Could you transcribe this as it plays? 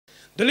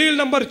دلیل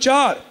نمبر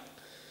 4،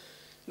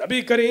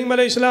 نبی کریم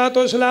علیہ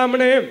السلام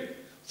نے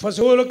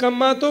فضول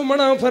کما تو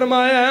منع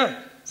فرمایا،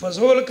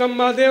 فضول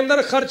کما دے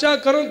اندر خرچہ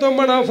کرو تو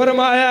منع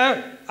فرمایا۔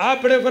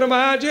 آپ نے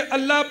فرمایا جی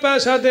اللہ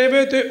پیسہ دے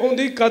وے تے ان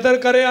دی قدر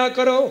کریا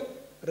کرو،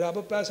 رب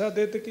پیسہ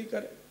دے تے کی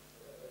کرے؟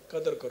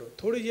 قدر کرو۔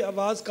 تھوڑی جی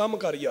آواز کم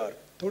کر یار،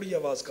 تھوڑی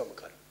آواز کم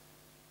کر۔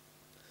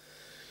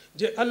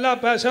 جے اللہ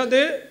پیسہ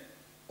دے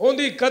ان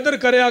دی قدر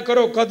کریا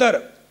کرو، قدر۔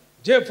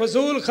 جے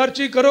فضول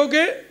خرچی کرو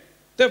گے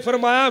تے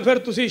فرمایا پھر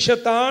تسی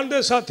شیطان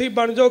دے ساتھی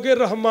بن جاؤ گے،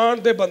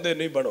 رحمان دے بندے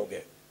نہیں بنو گے،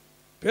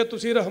 پھر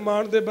تسی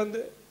رحمان دے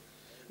بندے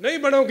نہیں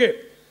بنو گے۔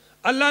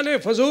 اللہ نے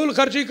فضول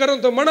خرچی کرو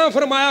تو منع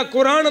فرمایا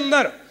قرآن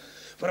اندر،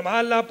 فرمایا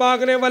اللہ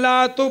پاک نے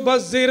وَلَا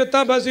تُبَذِّرْ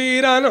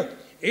تَبْذِيرًا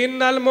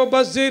اِنَّ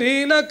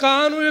الْمُبَذِّرِينَ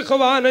كَانُوا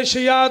اِخْوَانَ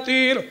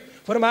الشَّيَاطِينِ۔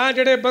 فرمایا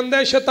جڑے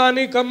بندے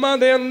شیطانی کماں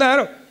دے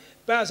اندر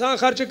پیسہ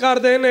خرچ کر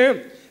دینے،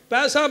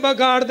 پیسہ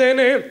بگاڑ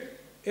دینے،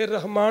 یہ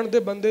رحمان دے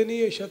بندے نہیں،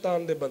 یہ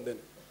شیطان دے بندے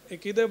نے۔ یہ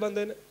کدے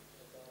بندے نے؟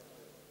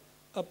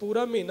 اب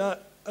پورا مہینہ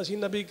اسی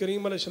نبی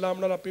کریم علیہ السلام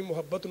نال اپنی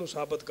محبت نو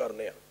ثابت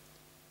کرنے ہیں،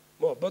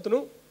 محبت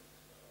نو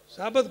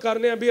ثابت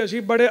کرنے ہیں بھی اسی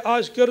بڑے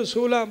عاشق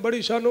رسول ہیں،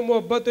 بڑی سانو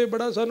محبت ہے،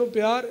 بڑا سانو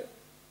پیار ہے۔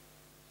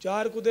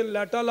 4 کو دن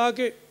لیٹا لا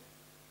کے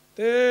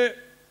تے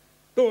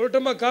ڈھول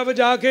ڈھمکا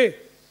بجا کے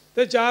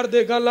تے 4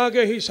 دیگاں لا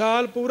کے ہی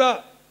سال پورا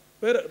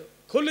پھر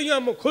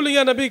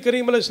کھلیاں نبی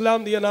کریم علیہ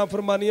السلام دیا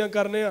نافرمانیاں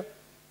کرنے ہیں۔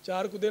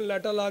 4 کو دن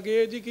لیٹا لا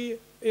کے جی کی ہے؟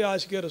 یہ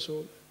عاشق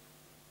رسول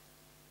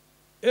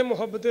ہے، یہ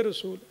محبت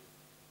رسول ہے۔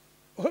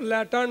 اور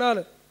لیٹا نال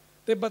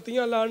تے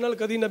بتیاں لان نال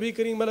کدی نبی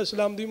کریم علیہ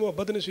السلام دی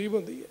محبت نصیب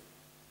ہوندی ہے؟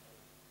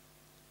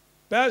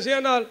 پیسے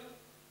نال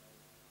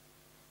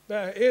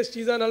اس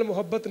چیزاں نال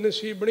محبت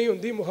نصیب نہیں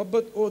ہوندی۔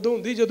 محبت ادو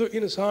ہوندی جدو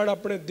انسان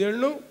اپنے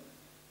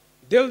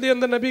دل دے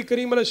اندر نبی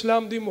کریم علیہ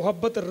السلام دی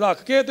محبت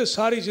رکھ کے تے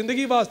ساری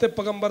زندگی واسطے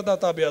پیغمبر دا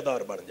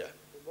تابعدار بن جائے،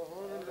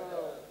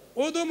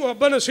 ادو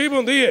محبت نصیب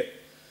ہوندی ہے۔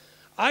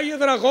 آئیے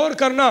ذرا غور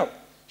کرنا،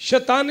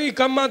 شیطانی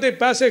کاماں تے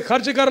پیسے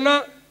خرچ کرنا،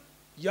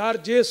 یار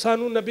جے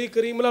سانو نبی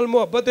کریم نال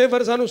محبت ہے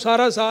پھر سانو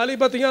سارا سال ہی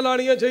بتیاں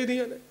لانیاں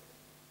چاہیے نے،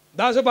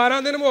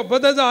 10-12 دن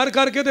محبت اظہار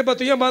کر کے تے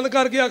بتیاں بند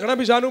کر کے آکھنا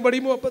بھی سانو بڑی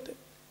محبت ہے۔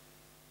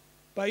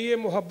 بھائی یہ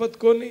محبت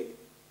کو نہیں،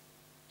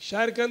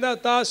 شاعر کہندا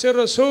تاثر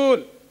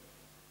رسول،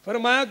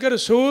 فرمایا کہ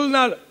رسول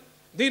نال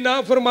دی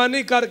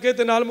نافرمانی کر کے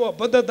تے نال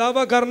محبت دا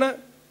دعویٰ کرنا،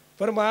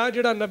 فرمایا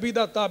جڑا نبی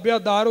دا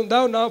تابعدار ہوندا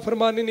ہے وہ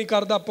نافرمانی نہیں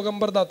کردا،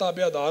 پیغمبر دا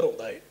تابعدار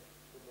ہوندا ہے۔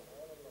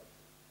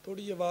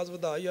 تھوڑی آواز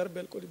ودا یار،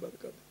 بالکل ہی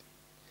بند کر دی۔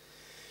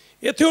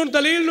 ایتھے ہن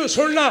دلیل نو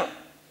سننا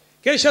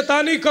کہ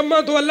شیطانی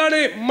کماں تو اللہ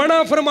نے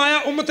منع فرمایا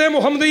امت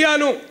محمدیہ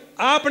نو۔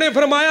 آپ نے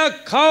فرمایا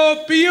کھاؤ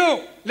پیو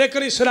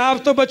لیکن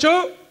اسراف تو بچو۔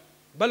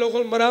 بلوغ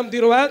المرام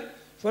دی روایت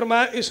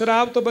فرمایا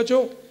اسراف تو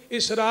بچو۔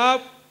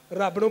 اسراف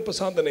رب نو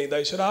پسند نہیں دا،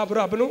 اسراف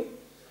رب نو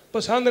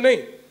پسند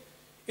نہیں۔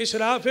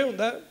 اسراف یہ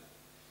ہوندا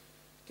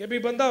کہ بھی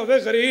بندہ ہوئے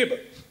غریب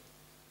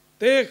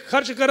تے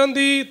خرچ کرن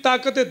دی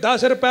طاقت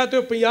 10 روپے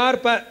تے 50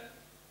 روپے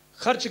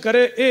خرچ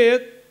کرے، اے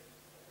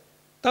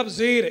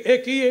تبذیر، اے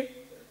کی ہے؟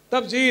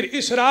 تبذیر،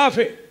 اسراف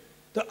ہے۔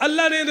 تو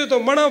اللہ نے دے تو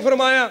منع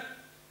فرمایا۔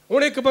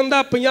 ہن ایک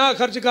بندہ 50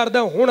 خرچ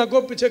کردا، ہن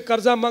اگوں پیچھے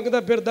قرضہ منگدا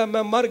پھردا،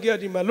 میں مر گیا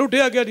جی، میں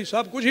لٹیا گیا جی،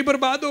 سب کچھ ہی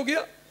برباد ہو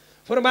گیا۔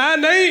 فرمایا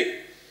نہیں،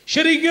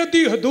 شریعت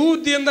دی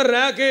حدود دی اندر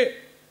رہ کے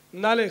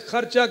نالے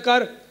خرچہ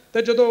کر،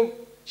 تے جدوں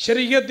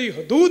شریعت دی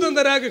حدود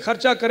اندر رہ کے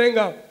خرچہ کریں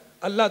گا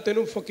اللہ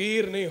تینوں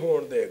فقیر نہیں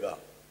ہون دے گا،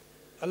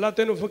 اللہ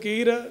تینوں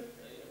فقیر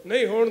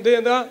نہیں ہون دے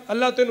گا،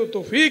 اللہ تینوں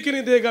توفیق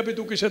نہیں دے گا بھی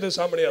تو کسی دے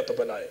سامنے ہاتھ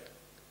بنائے۔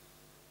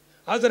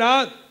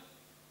 حضرات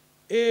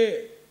اے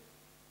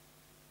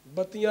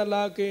بتیاں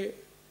لا کے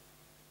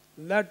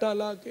لیٹا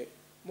لا کے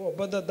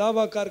محبت دا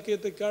دعویٰ کر کے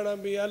تے کہنا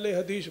بھی اہل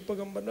حدیث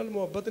پیغمبر نال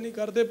محبت نہیں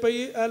کردے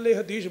پئی، اہل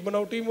حدیث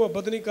بناوٹی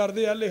محبت نہیں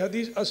کردے، اہل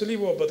حدیث اصلی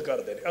محبت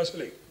کردے نے،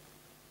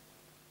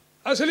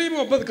 اصلی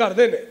محبت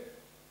کردے نے۔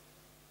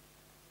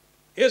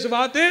 اس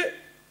بات ہے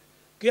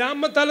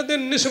قیامت والے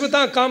دن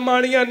نسبتاں کام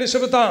آنیاں،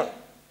 نسبتاں،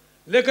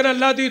 لیکن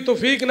اللہ دی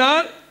توفیق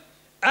نال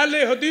اہل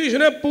حدیث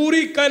نے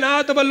پوری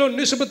کائنات والوں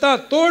نسبتاں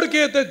توڑ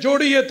کے تے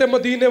جوڑی ہے تے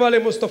مدینے والے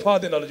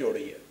مصطفیٰ دے نال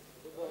جوڑی ہے۔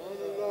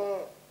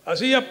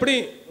 اسی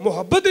اپنی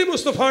محبت ہی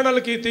مصطفیٰ نال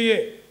کیتی ہے،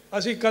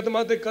 اسی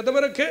قدماں تے قدم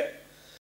رکھے،